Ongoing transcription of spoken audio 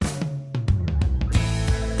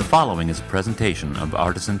following is a presentation of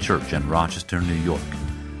Artisan Church in Rochester, New York.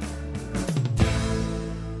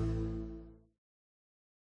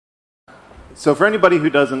 So for anybody who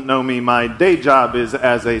doesn't know me, my day job is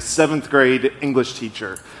as a 7th grade English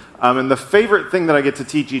teacher. And the favorite thing that I get to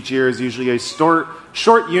teach each year is usually a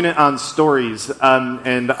short unit on stories.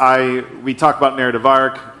 We talk about narrative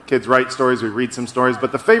arc, kids write stories, we read some stories,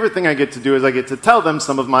 but the favorite thing I get to do is I get to tell them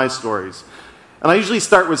some of my stories. And I usually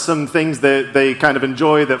start with some things that they kind of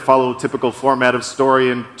enjoy that follow a typical format of story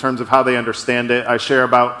in terms of how they understand it. I share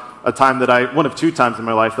about a time one of 2 times in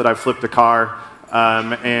my life that I flipped a car,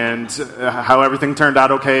 and how everything turned out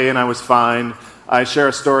okay and I was fine. I share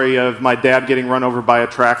a story of my dad getting run over by a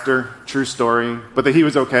tractor, true story, but that he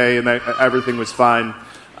was okay and that everything was fine.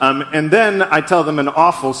 And then I tell them an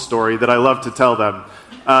awful story that I love to tell them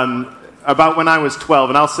about when I was 12,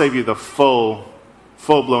 and I'll save you the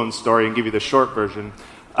full-blown story and give you the short version.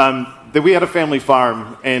 That we had a family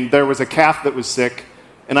farm, and there was a calf that was sick,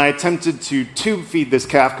 and I attempted to tube feed this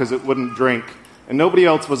calf because it wouldn't drink, and nobody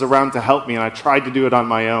else was around to help me, and I tried to do it on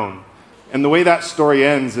my own. And the way that story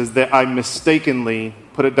ends is that I mistakenly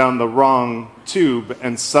put it down the wrong tube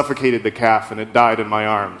and suffocated the calf, and it died in my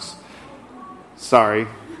arms. Sorry.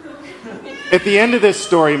 At the end of this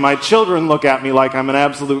story, my children look at me like I'm an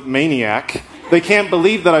absolute maniac. They can't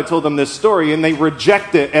believe that I told them this story, and they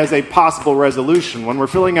reject it as a possible resolution. When we're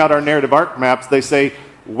filling out our narrative arc maps, they say,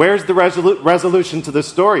 "Where's the resolution to this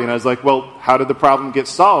story?" And I was like, "Well, how did the problem get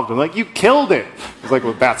solved?" I'm like, "You killed it." I was like,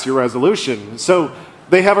 "Well, that's your resolution." So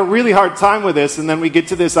they have a really hard time with this, and then we get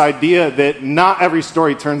to this idea that not every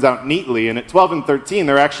story turns out neatly. And at 12 and 13,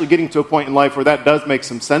 they're actually getting to a point in life where that does make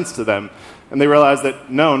some sense to them. And they realize that,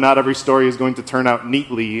 no, not every story is going to turn out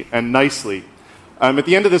neatly and nicely. At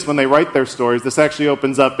the end of this, when they write their stories, this actually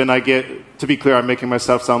opens up, and to be clear, I'm making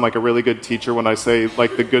myself sound like a really good teacher when I say,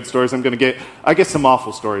 like, the good stories I get some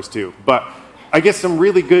awful stories, too. But I get some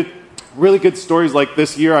really good stories. Like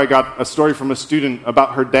this year, I got a story from a student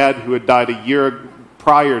about her dad who had died a year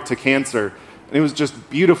prior to cancer. And it was just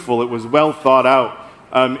beautiful. It was well thought out.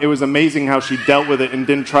 It was amazing how she dealt with it and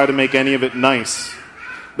didn't try to make any of it nice.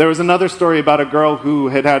 There was another story about a girl who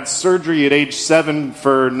had surgery at age 7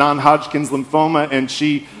 for non-Hodgkin's lymphoma, and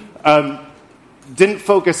she didn't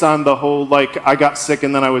focus on the whole, like, I got sick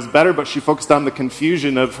and then I was better, but she focused on the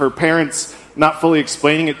confusion of her parents not fully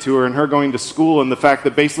explaining it to her and her going to school, and the fact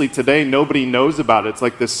that basically today nobody knows about it. It's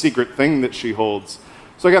like this secret thing that she holds.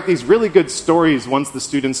 So I got these really good stories once the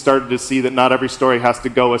students started to see that not every story has to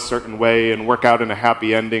go a certain way and work out in a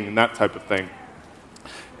happy ending and that type of thing.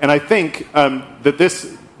 And I think that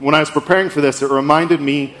this, when I was preparing for this, it reminded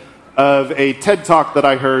me of a TED Talk that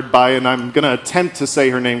I heard by, and I'm going to attempt to say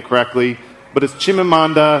her name correctly, but it's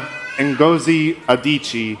Chimamanda Ngozi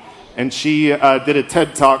Adichie, and she did a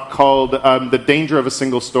TED Talk called The Danger of a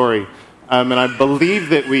Single Story. And I believe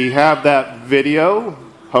that we have that video,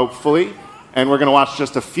 hopefully, and we're going to watch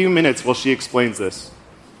just a few minutes while she explains this.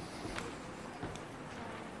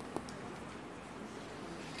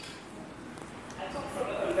 I come from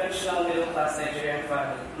a conventional middle-class Nigerian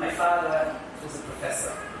family. My father was a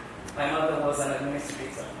professor. My mother was an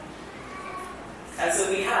administrator. And so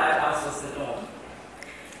we had, as was the norm,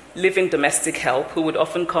 living domestic help who would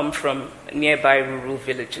often come from nearby rural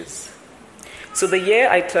villages. So the year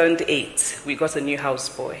I turned 8, we got a new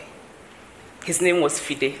houseboy. His name was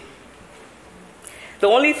Fide. The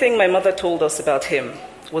only thing my mother told us about him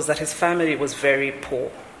was that his family was very poor.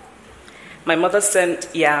 My mother sent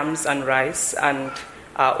yams and rice and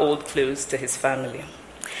our old clothes to his family.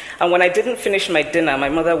 And when I didn't finish my dinner, my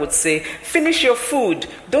mother would say, "Finish your food.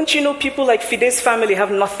 Don't you know people like Fide's family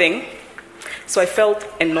have nothing?" So I felt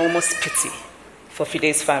enormous pity for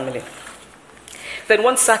Fide's family. Then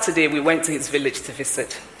one Saturday, we went to his village to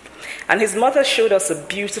visit. And his mother showed us a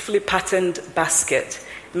beautifully patterned basket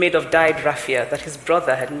made of dyed raffia that his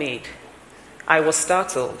brother had made. I was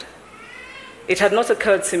startled. It had not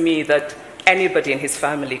occurred to me that anybody in his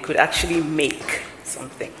family could actually make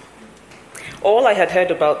something. All I had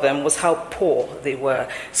heard about them was how poor they were,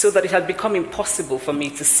 so that it had become impossible for me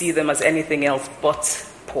to see them as anything else but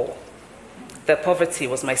poor. Their poverty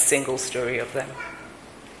was my single story of them.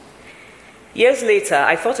 Years later,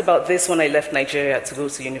 I thought about this when I left Nigeria to go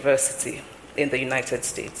to university in the United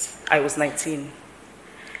States. I was 19.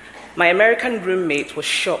 My American roommate was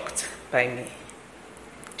shocked by me.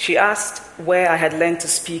 She asked where I had learned to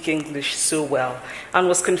speak English so well and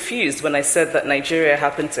was confused when I said that Nigeria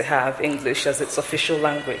happened to have English as its official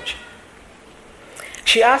language.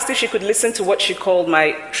 She asked if she could listen to what she called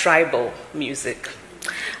my tribal music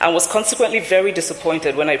and was consequently very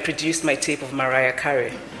disappointed when I produced my tape of Mariah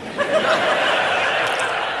Carey.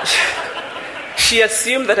 She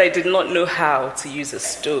assumed that I did not know how to use a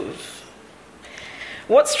stove.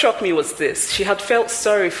 What struck me was this: she had felt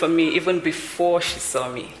sorry for me even before she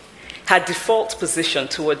saw me. Her default position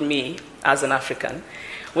toward me as an African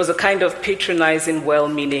was a kind of patronizing,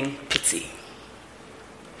 well-meaning pity.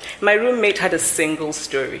 My roommate had a single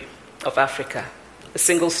story of Africa, a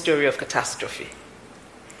single story of catastrophe.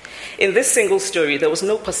 In this single story, there was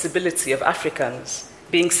no possibility of Africans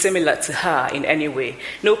being similar to her in any way,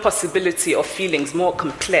 no possibility of feelings more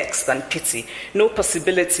complex than pity, no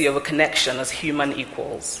possibility of a connection as human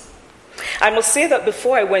equals. I must say that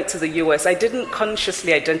before I went to the US, I didn't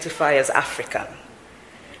consciously identify as African.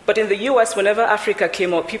 But in the US, whenever Africa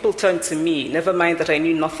came up, people turned to me, never mind that I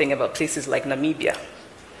knew nothing about places like Namibia.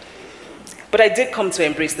 But I did come to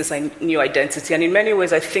embrace this new identity, and in many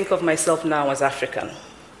ways I think of myself now as African,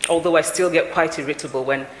 although I still get quite irritable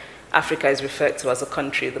when Africa is referred to as a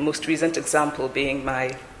country, the most recent example being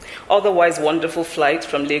my otherwise wonderful flight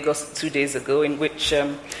from Lagos 2 days ago, in which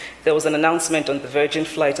there was an announcement on the Virgin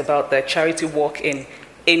flight about their charity walk in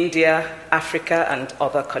India, Africa, and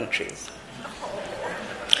other countries.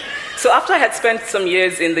 So after I had spent some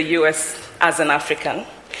years in the US as an African,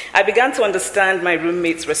 I began to understand my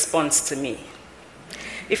roommate's response to me.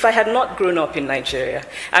 If I had not grown up in Nigeria,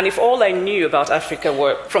 and if all I knew about Africa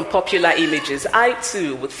were from popular images, I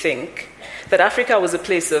too would think that Africa was a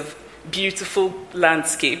place of beautiful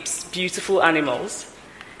landscapes, beautiful animals,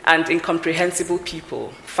 and incomprehensible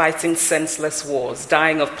people fighting senseless wars,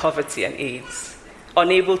 dying of poverty and AIDS,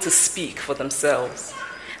 unable to speak for themselves,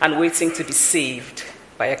 and waiting to be saved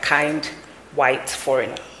by a kind white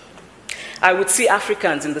foreigner. I would see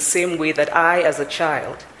Africans in the same way that I, as a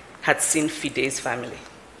child, had seen Fide's family.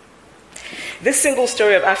 This single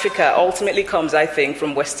story of Africa ultimately comes, I think,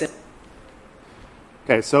 from Western.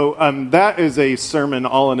 Okay, so that is a sermon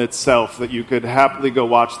all in itself that you could happily go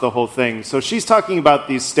watch the whole thing. So she's talking about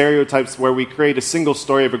these stereotypes where we create a single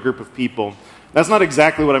story of a group of people. That's not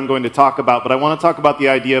exactly what I'm going to talk about, but I want to talk about the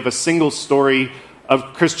idea of a single story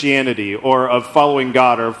of Christianity or of following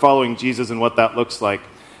God or of following Jesus and what that looks like.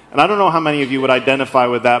 And I don't know how many of you would identify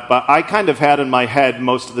with that, but I kind of had in my head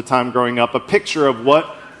most of the time growing up a picture of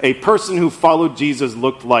what a person who followed Jesus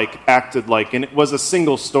looked like, acted like, and it was a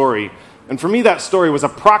single story. And for me, that story was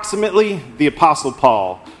approximately the Apostle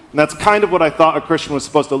Paul. And that's kind of what I thought a Christian was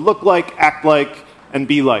supposed to look like, act like, and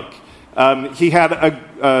be like. He had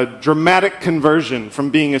a dramatic conversion from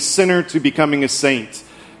being a sinner to becoming a saint.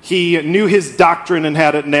 He knew his doctrine and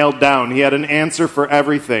had it nailed down. He had an answer for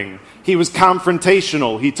everything. He was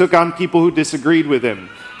confrontational. He took on people who disagreed with him.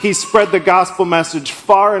 He spread the gospel message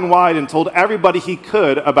far and wide and told everybody he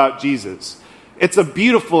could about Jesus. It's a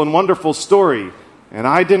beautiful and wonderful story, and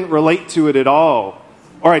I didn't relate to it at all.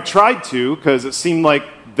 Or I tried to, because it seemed like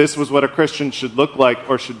this was what a Christian should look like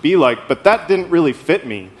or should be like, but that didn't really fit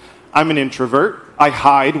me. I'm an introvert. I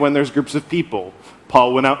hide when there's groups of people.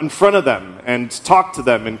 Paul went out in front of them and talked to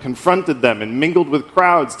them and confronted them and mingled with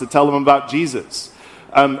crowds to tell them about Jesus.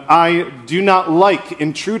 I do not like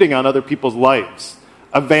intruding on other people's lives.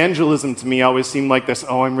 Evangelism to me always seemed like this,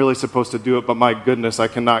 I'm really supposed to do it, but my goodness, I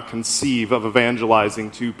cannot conceive of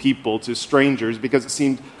evangelizing to people, to strangers, because it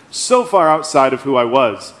seemed so far outside of who I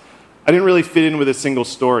was. I didn't really fit in with a single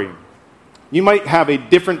story. You might have a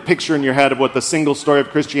different picture in your head of what the single story of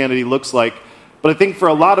Christianity looks like, but I think for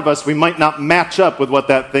a lot of us, we might not match up with what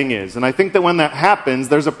that thing is. And I think that when that happens,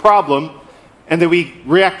 there's a problem, and that we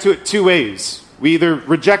react to it two ways. We either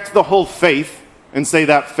reject the whole faith and say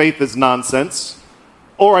that faith is nonsense,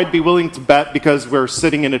 or I'd be willing to bet, because we're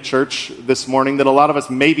sitting in a church this morning, that a lot of us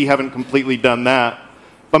maybe haven't completely done that,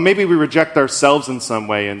 but maybe we reject ourselves in some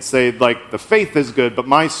way and say, like, the faith is good, but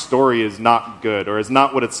my story is not good, or is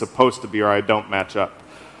not what it's supposed to be, or I don't match up.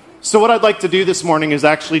 So what I'd like to do this morning is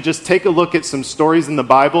actually just take a look at some stories in the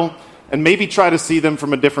Bible and maybe try to see them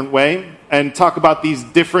from a different way and talk about these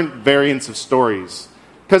different variants of stories.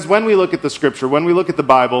 Because when we look at the Scripture, when we look at the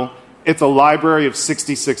Bible, it's a library of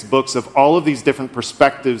 66 books of all of these different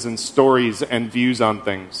perspectives and stories and views on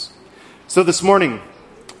things. So this morning,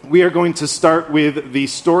 we are going to start with the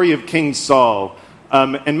story of King Saul.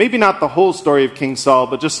 And maybe not the whole story of King Saul,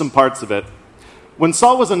 but just some parts of it. When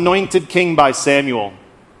Saul was anointed king by Samuel,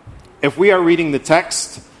 if we are reading the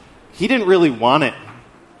text, he didn't really want it.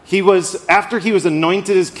 After he was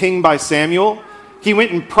anointed as king by Samuel, he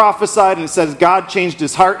went and prophesied, and it says God changed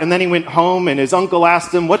his heart, and then he went home, and his uncle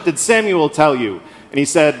asked him, "What did Samuel tell you?" And he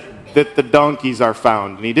said that the donkeys are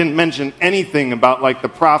found. And he didn't mention anything about like the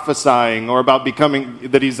prophesying or about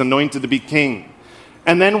that he's anointed to be king.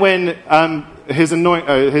 And then when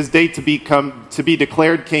his day to be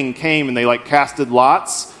declared king came, and they like casted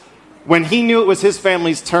lots, when he knew it was his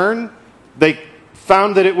family's turn, they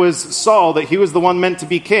found that it was Saul, that he was the one meant to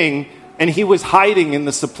be king, and he was hiding in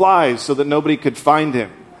the supplies so that nobody could find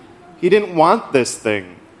him. He didn't want this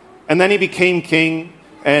thing. And then he became king,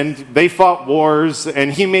 and they fought wars,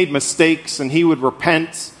 and he made mistakes, and he would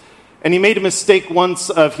repent. And he made a mistake once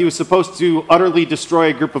of he was supposed to utterly destroy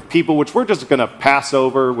a group of people, which we're just going to pass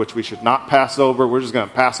over, which we should not pass over. We're just going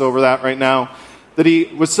to pass over that right now. That he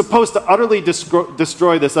was supposed to utterly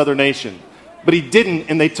destroy this other nation. But he didn't,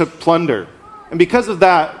 and they took plunder. And because of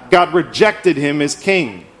that, God rejected him as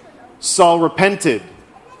king. Saul repented,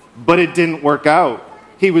 but it didn't work out.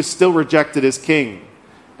 He was still rejected as king.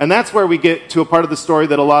 And that's where we get to a part of the story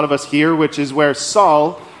that a lot of us hear, which is where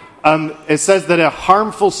Saul, it says that a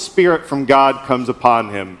harmful spirit from God comes upon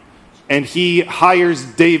him, and he hires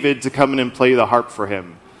David to come in and play the harp for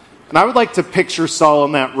him. And I would like to picture Saul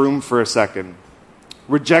in that room for a second.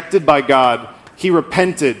 Rejected by God, he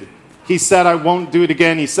repented. He said, I won't do it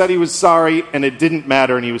again. He said he was sorry, and it didn't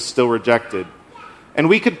matter, and he was still rejected. And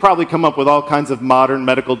we could probably come up with all kinds of modern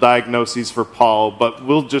medical diagnoses for Paul, but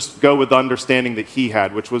we'll just go with the understanding that he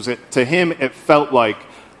had, which was to him it felt like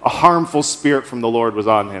a harmful spirit from the Lord was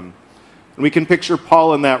on him. And we can picture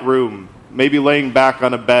Paul in that room, maybe laying back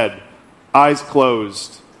on a bed, eyes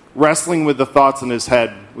closed, wrestling with the thoughts in his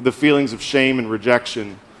head, with the feelings of shame and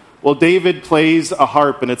rejection. Well, David plays a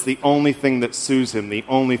harp, and it's the only thing that soothes him, the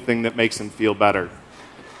only thing that makes him feel better.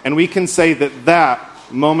 And we can say that that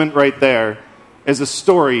moment right there is a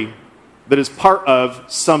story that is part of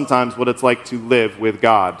sometimes what it's like to live with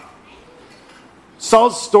God.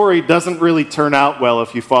 Saul's story doesn't really turn out well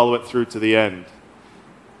if you follow it through to the end.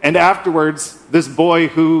 And afterwards, this boy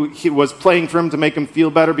who he was playing for him to make him feel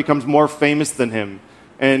better becomes more famous than him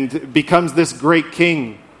and becomes this great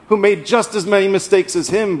king who made just as many mistakes as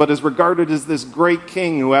him, but is regarded as this great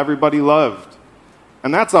king who everybody loved.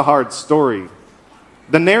 And that's a hard story.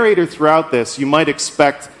 The narrator throughout this, you might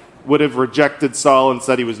expect, would have rejected Saul and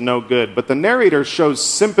said he was no good. But the narrator shows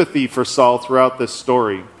sympathy for Saul throughout this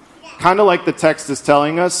story. Kind of like the text is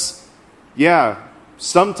telling us, yeah,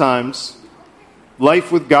 sometimes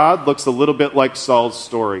life with God looks a little bit like Saul's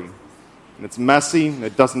story. And it's messy, and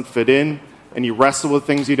it doesn't fit in, and you wrestle with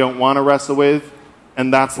things you don't want to wrestle with,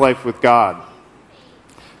 and that's life with God.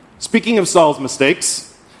 Speaking of Saul's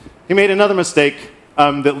mistakes, he made another mistake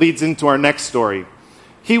that leads into our next story.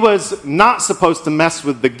 He was not supposed to mess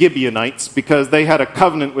with the Gibeonites because they had a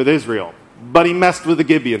covenant with Israel, but he messed with the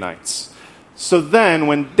Gibeonites. So then,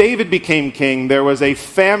 when David became king, there was a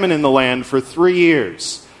famine in the land for 3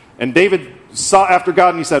 years. And David sought after God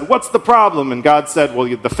and he said, what's the problem? And God said, well,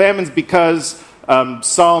 the famine's because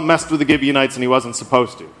Saul messed with the Gibeonites and he wasn't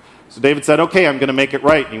supposed to. So David said, okay, I'm going to make it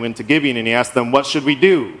right. And he went to Gibeon and he asked them, what should we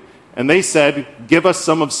do? And they said, give us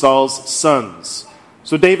some of Saul's sons.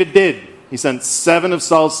 So David did. He sent 7 of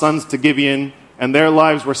Saul's sons to Gibeon, and their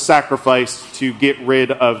lives were sacrificed to get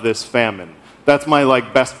rid of this famine. That's my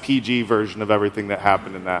best PG version of everything that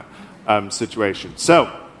happened in that situation. So,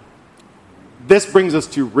 this brings us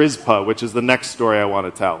to Rizpah, which is the next story I want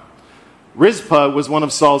to tell. Rizpah was one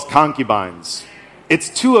of Saul's concubines. It's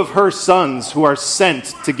 2 of her sons who are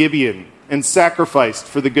sent to Gibeon and sacrificed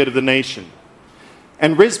for the good of the nation.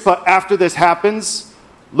 And Rizpah, after this happens,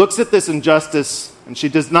 looks at this injustice, and she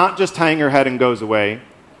does not just hang her head and goes away,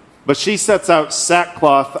 but she sets out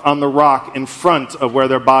sackcloth on the rock in front of where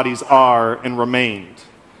their bodies are and remained.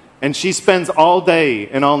 And she spends all day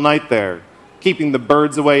and all night there, keeping the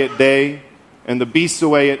birds away at day and the beasts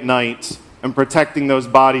away at night, and protecting those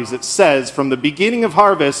bodies, it says, from the beginning of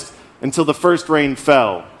harvest until the first rain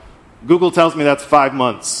fell. Google tells me that's 5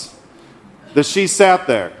 months. That she sat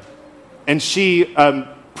there, and she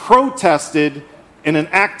protested in an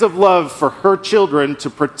act of love for her children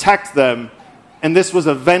to protect them, and this was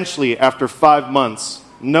eventually, after 5 months,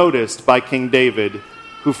 noticed by King David,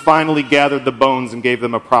 who finally gathered the bones and gave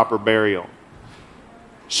them a proper burial.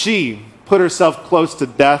 She put herself close to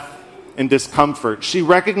death and discomfort. She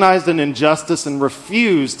recognized an injustice and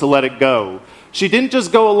refused to let it go. She didn't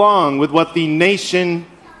just go along with what the nation,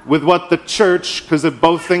 with what the church, because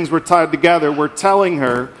both things were tied together, were telling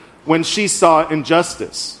her when she saw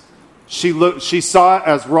injustice. She saw it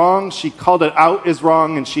as wrong, she called it out as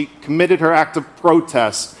wrong, and she committed her act of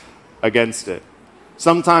protest against it.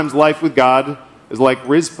 Sometimes life with God is like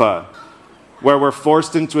Rizpah, where we're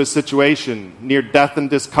forced into a situation near death and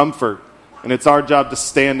discomfort, and it's our job to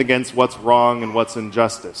stand against what's wrong and what's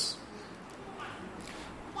injustice.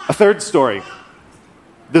 A third story,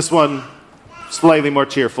 this one slightly more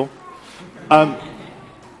cheerful.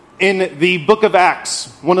 In the book of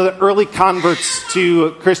Acts, one of the early converts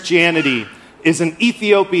to Christianity is an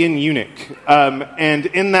Ethiopian eunuch. And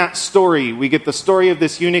in that story, we get the story of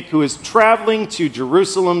this eunuch who is traveling to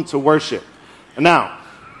Jerusalem to worship. Now,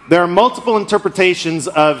 there are multiple interpretations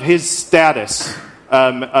of his status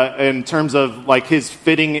in terms of like his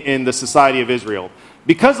fitting in the society of Israel.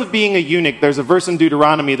 Because of being a eunuch, there's a verse in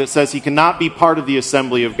Deuteronomy that says he cannot be part of the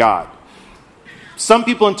assembly of God. Some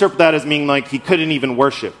people interpret that as meaning like he couldn't even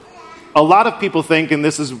worship. A lot of people think, and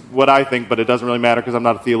this is what I think, but it doesn't really matter because I'm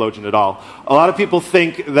not a theologian at all. A lot of people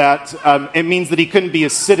think that it means that he couldn't be a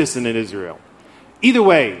citizen in Israel. Either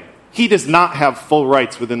way, he does not have full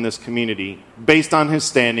rights within this community based on his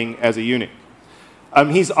standing as a eunuch.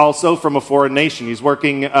 He's also from a foreign nation. He's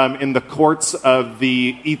working in the courts of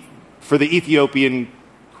for the Ethiopian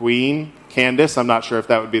queen, Candace. I'm not sure if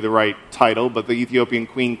that would be the right title, but the Ethiopian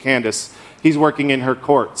queen, Candace. He's working in her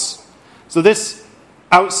courts. So this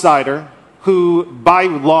outsider who by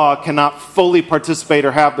law cannot fully participate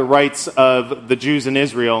or have the rights of the Jews in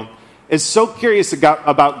Israel is so curious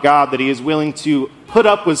about God that he is willing to put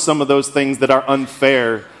up with some of those things that are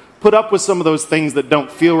unfair, put up with some of those things that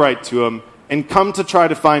don't feel right to him, and come to try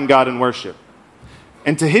to find God in worship.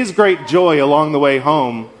 And to his great joy along the way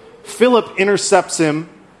home, Philip intercepts him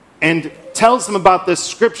and tells him about this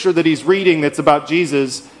scripture that he's reading that's about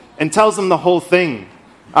Jesus and tells him the whole thing.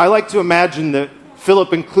 I like to imagine that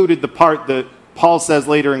Philip included the part that Paul says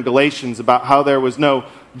later in Galatians about how there was no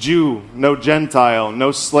Jew, no Gentile,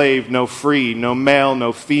 no slave, no free, no male,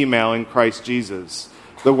 no female in Christ Jesus.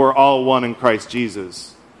 That we're all one in Christ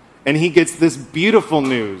Jesus. And he gets this beautiful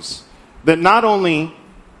news that not only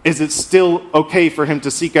is it still okay for him to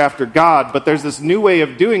seek after God, but there's this new way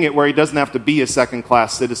of doing it where he doesn't have to be a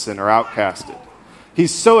second-class citizen or outcasted.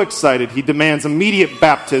 He's so excited, he demands immediate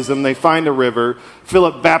baptism. They find a river.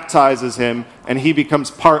 Philip baptizes him, and he becomes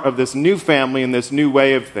part of this new family and this new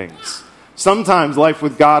way of things. Sometimes life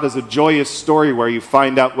with God is a joyous story where you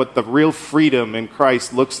find out what the real freedom in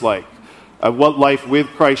Christ looks like, what life with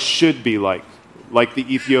Christ should be like the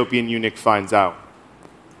Ethiopian eunuch finds out.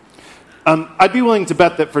 I'd be willing to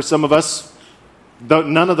bet that for some of us,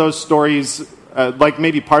 none of those stories, like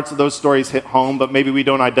maybe parts of those stories hit home, but maybe we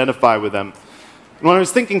don't identify with them. When I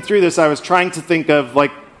was thinking through this, I was trying to think of,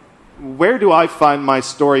 like, where do I find my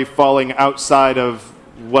story falling outside of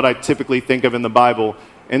what I typically think of in the Bible?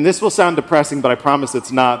 And this will sound depressing, but I promise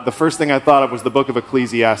it's not. The first thing I thought of was the book of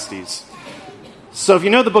Ecclesiastes. So if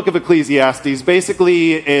you know the book of Ecclesiastes,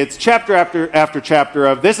 basically it's chapter after chapter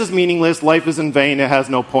of this is meaningless, life is in vain, it has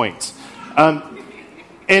no point.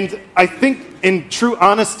 And I think in true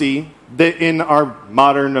honesty that in our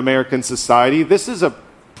modern American society, this is a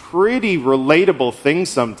pretty relatable thing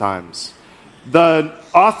sometimes. The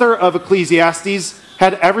author of Ecclesiastes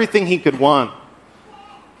had everything he could want.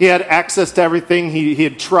 He had access to everything. He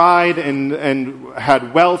had tried and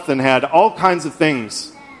had wealth and had all kinds of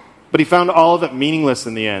things. But he found all of it meaningless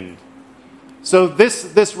in the end. So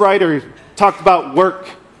this writer talked about work,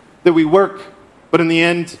 that we work, but in the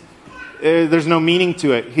end, there's no meaning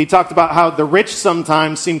to it. He talked about how the rich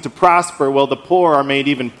sometimes seem to prosper while the poor are made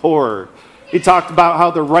even poorer. He talked about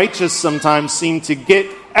how the righteous sometimes seem to get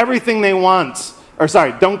everything they want.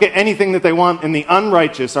 Don't get anything that they want, and the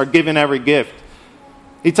unrighteous are given every gift.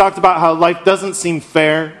 He talked about how life doesn't seem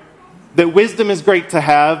fair, that wisdom is great to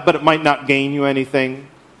have, but it might not gain you anything.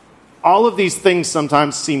 All of these things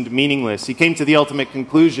sometimes seemed meaningless. He came to the ultimate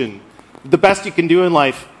conclusion. The best you can do in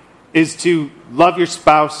life is to love your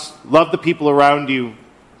spouse, love the people around you,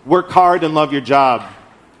 work hard and love your job,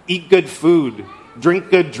 eat good food, drink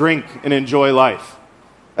good drink, and enjoy life.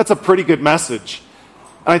 That's a pretty good message.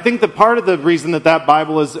 And I think that part of the reason that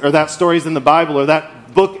Bible is, or that story is in the Bible, or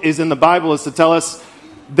that book is in the Bible, is to tell us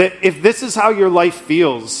that if this is how your life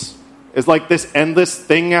feels, is like this endless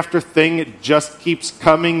thing after thing, it just keeps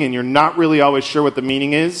coming and you're not really always sure what the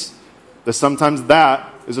meaning is, that sometimes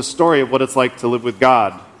that is a story of what it's like to live with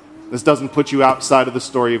God. This doesn't put you outside of the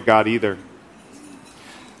story of God either.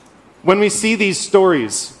 When we see these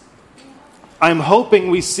stories, I'm hoping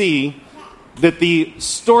we see that the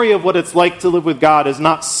story of what it's like to live with God is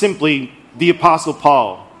not simply the Apostle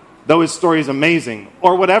Paul, though his story is amazing,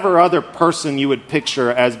 or whatever other person you would picture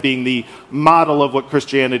as being the model of what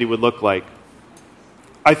Christianity would look like.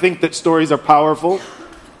 I think that stories are powerful,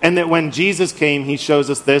 and that when Jesus came, he shows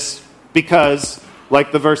us this because,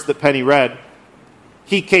 like the verse that Penny read,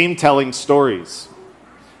 he came telling stories.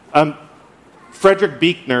 Frederick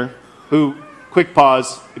Buechner, who, quick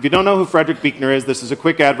pause, if you don't know who Frederick Buechner is, this is a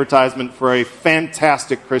quick advertisement for a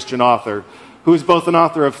fantastic Christian author who is both an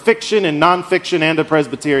author of fiction and nonfiction and a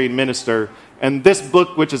Presbyterian minister. And this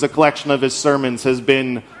book, which is a collection of his sermons, has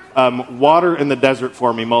been water in the desert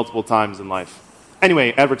for me multiple times in life.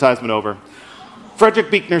 Anyway, advertisement over.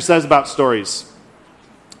 Frederick Buechner says about stories.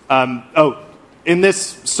 In this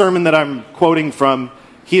sermon that I'm quoting from,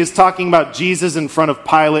 he is talking about Jesus in front of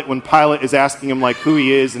Pilate when Pilate is asking him like who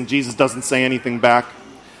he is, and Jesus doesn't say anything back.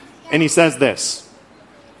 And he says this: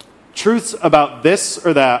 truths about this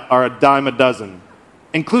or that are a dime a dozen,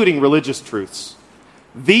 including religious truths.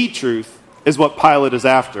 The truth is what Pilate is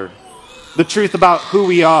after. The truth about who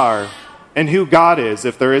we are and who God is,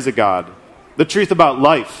 if there is a God. The truth about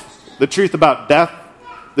life. The truth about death.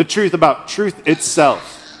 The truth about truth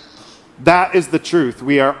itself. That is the truth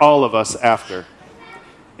we are all of us after.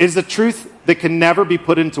 It is a truth that can never be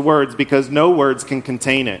put into words because no words can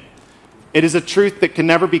contain it. It is a truth that can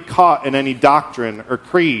never be caught in any doctrine or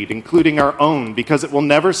creed, including our own, because it will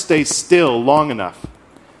never stay still long enough,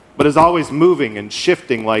 but is always moving and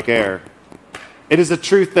shifting like air. It is a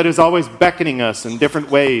truth that is always beckoning us in different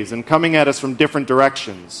ways and coming at us from different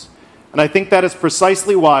directions. And I think that is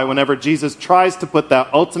precisely why whenever Jesus tries to put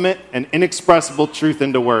that ultimate and inexpressible truth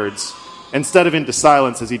into words, instead of into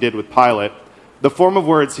silence as he did with Pilate, the form of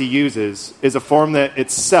words he uses is a form that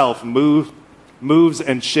itself moves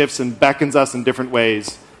and shifts and beckons us in different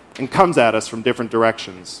ways and comes at us from different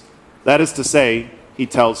directions. That is to say, he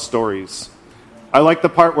tells stories. I like the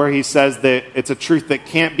part where he says that it's a truth that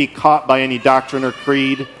can't be caught by any doctrine or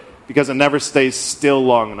creed because it never stays still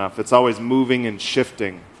long enough. It's always moving and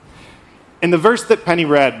shifting. In the verse that Penny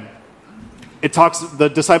read,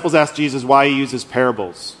 the disciples ask Jesus why he uses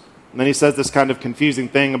parables. And then he says this kind of confusing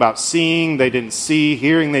thing about seeing, they didn't see,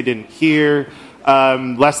 hearing, they didn't hear,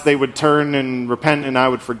 lest they would turn and repent and I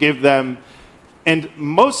would forgive them. And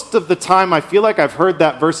most of the time, I feel like I've heard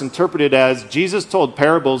that verse interpreted as Jesus told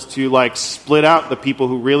parables to split out the people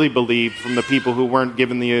who really believed from the people who weren't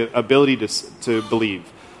given the ability to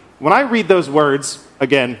believe. When I read those words,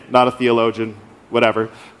 again, not a theologian, whatever.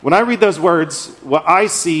 When I read those words, what I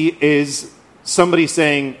see is somebody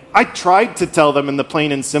saying, I tried to tell them in the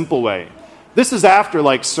plain and simple way. This is after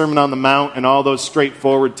Sermon on the Mount and all those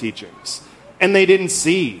straightforward teachings. And they didn't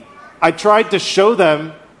see. I tried to show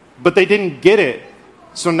them, but they didn't get it.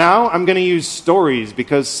 So now I'm going to use stories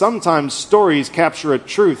because sometimes stories capture a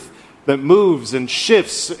truth that moves and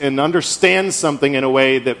shifts and understands something in a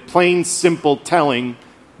way that plain, simple telling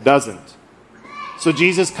doesn't. So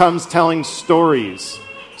Jesus comes telling stories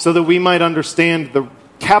so that we might understand the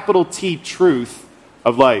capital T truth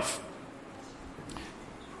of life.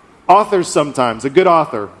 Authors sometimes, a good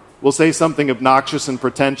author, will say something obnoxious and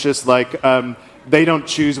pretentious like they don't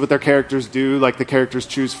choose what their characters do, like the characters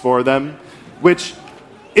choose for them, which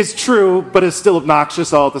is true, but is still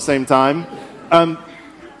obnoxious all at the same time.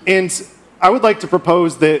 And I would like to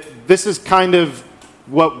propose that this is kind of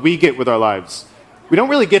what we get with our lives. We don't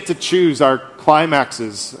really get to choose our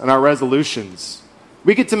climaxes and our resolutions.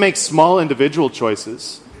 We get to make small individual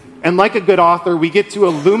choices. And like a good author, we get to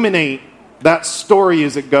illuminate that story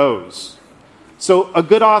as it goes. So a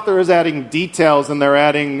good author is adding details, and they're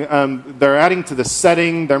adding to the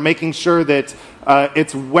setting. They're making sure that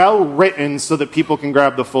it's well written so that people can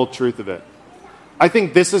grab the full truth of it. I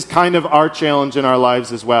think this is kind of our challenge in our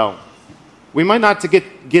lives as well. We might not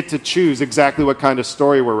get to choose exactly what kind of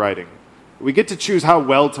story we're writing. We get to choose how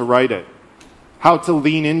well to write it, how to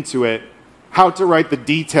lean into it, how to write the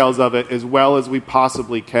details of it as well as we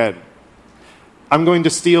possibly can. I'm going to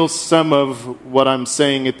steal some of what I'm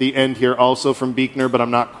saying at the end here also from Buechner, but I'm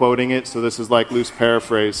not quoting it, so this is loose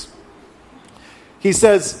paraphrase. He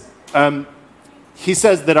says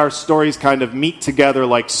that our stories kind of meet together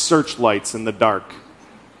like searchlights in the dark.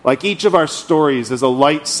 Like each of our stories is a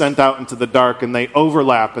light sent out into the dark, and they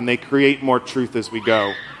overlap and they create more truth as we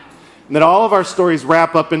go. And that all of our stories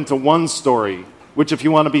wrap up into one story, which, if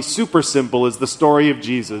you want to be super simple, is the story of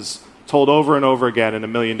Jesus told over and over again in a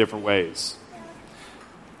million different ways.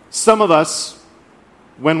 Some of us,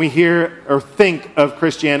 when we hear or think of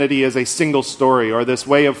Christianity as a single story, or this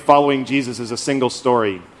way of following Jesus as a single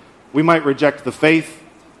story, we might reject the faith,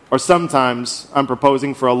 or sometimes, I'm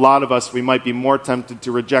proposing for a lot of us, we might be more tempted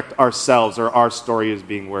to reject ourselves or our story as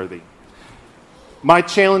being worthy. My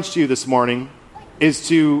challenge to you this morning is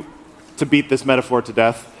to beat this metaphor to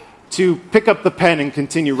death, to pick up the pen and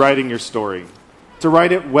continue writing your story, to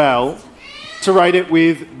write it well, to write it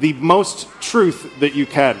with the most truth that you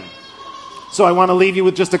can. So I want to leave you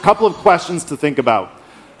with just a couple of questions to think about.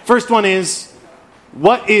 First one is,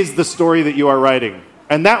 what is the story that you are writing?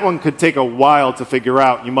 And that one could take a while to figure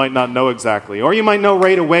out. You might not know exactly. Or you might know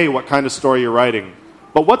right away what kind of story you're writing.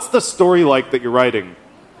 But what's the story like that you're writing?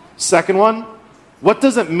 Second one, what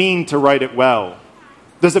does it mean to write it well?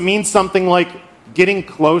 Does it mean something like getting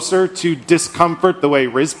closer to discomfort the way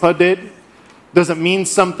Rizpah did? Does it mean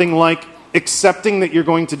something like accepting that you're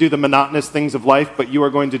going to do the monotonous things of life, but you are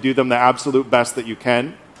going to do them the absolute best that you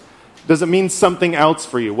can? Does it mean something else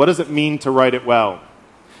for you? What does it mean to write it well?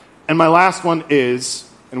 And my last one is,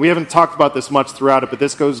 and we haven't talked about this much throughout it, but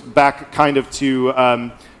this goes back kind of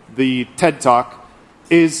to the TED Talk,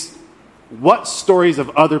 is what stories of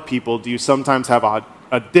other people do you sometimes have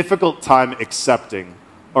a difficult time accepting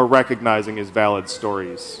or recognizing as valid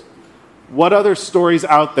stories? What other stories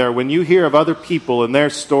out there, when you hear of other people and their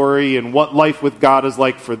story and what life with God is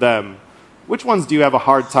like for them, which ones do you have a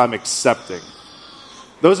hard time accepting?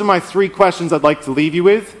 Those are my 3 questions I'd like to leave you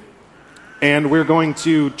with. And we're going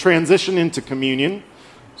to transition into communion.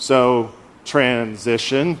 So,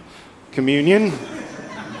 transition, communion.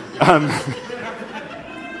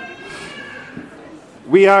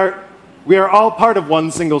 We are all part of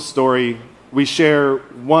one single story. We share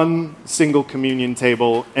one single communion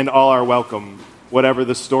table, and all are welcome, whatever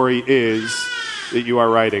the story is that you are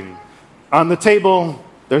writing. On the table,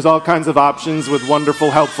 there's all kinds of options with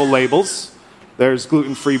wonderful, helpful labels. There's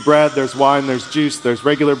gluten-free bread, there's wine, there's juice, there's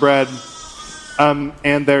regular bread,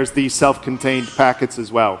 and there's the self-contained packets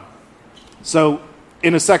as well. So,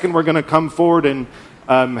 in a second, we're going to come forward and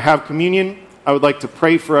have communion. I would like to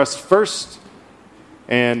pray for us first.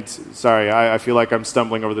 And, sorry, I feel like I'm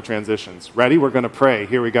stumbling over the transitions. Ready? We're going to pray.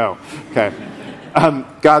 Here we go. Okay.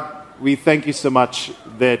 God, we thank you so much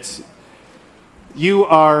that you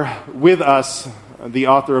are with us, the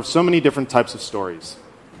author of so many different types of stories,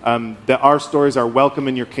 that our stories are welcome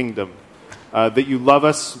in your kingdom, that you love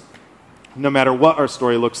us no matter what our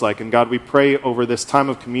story looks like. And, God, we pray over this time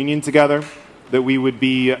of communion together that we would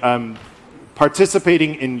be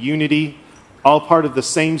participating in unity, all part of the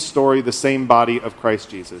same story, the same body of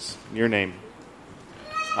Christ Jesus. In your name,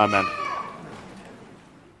 amen.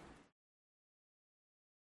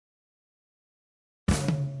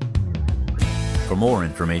 For more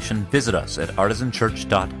information, visit us at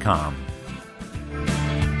artisanchurch.com.